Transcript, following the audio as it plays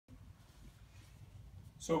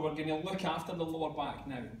So we're going to look after the lower back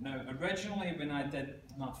now. Now originally when I did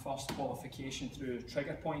my first qualification through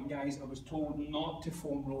Trigger Point, guys, I was told not to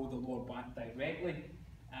foam roll the lower back directly.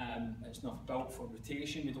 It's not built for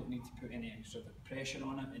rotation, we don't need to put any extra pressure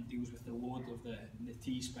on it. It deals with the load of the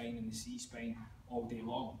T-spine and the C-spine all day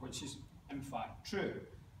long, which is in fact true.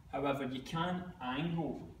 However, you can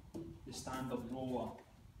angle the standard roller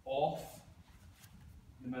off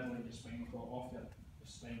the middle of your spine, off your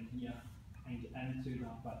spine here, and get into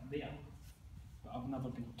that bit there. But I've never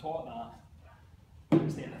been taught that.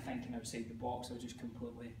 Instead of thinking outside the box, I just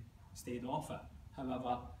completely stayed off it.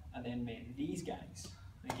 However, I then met these guys.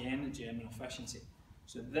 Again, the German efficiency.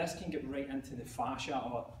 So this can get right into the fascia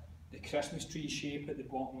or the Christmas tree shape at the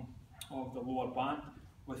bottom of the lower back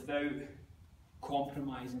without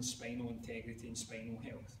compromising spinal integrity and spinal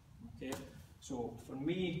health. Okay? So for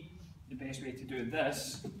me, the best way to do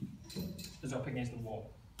this is up against the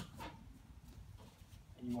wall.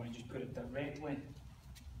 And you want to just put it directly,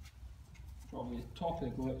 probably the top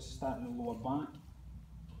of the glutes, starting the lower back.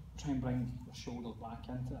 Try and bring your shoulders back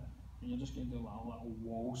into it. And you're just going to do a little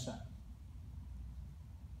wall sit.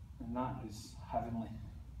 And that is heavenly.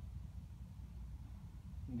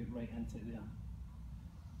 You can get right into it there.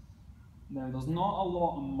 Now there's not a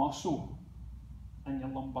lot of muscle in your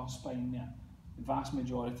lumbar spine there. The vast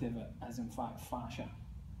majority of it is in fact fascia.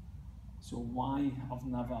 So why I've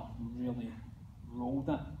never really rolled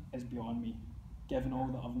it is beyond me. Given all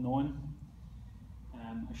that I've known,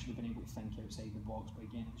 I should have been able to think outside the box, but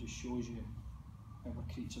again, it just shows you how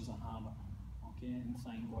we're creatures of habit. Okay, and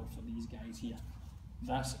thank God for these guys here.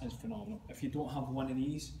 This is phenomenal. If you don't have one of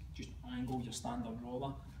these, just angle your standard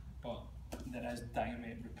roller, but there is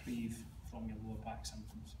direct reprieve from your lower back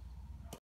symptoms.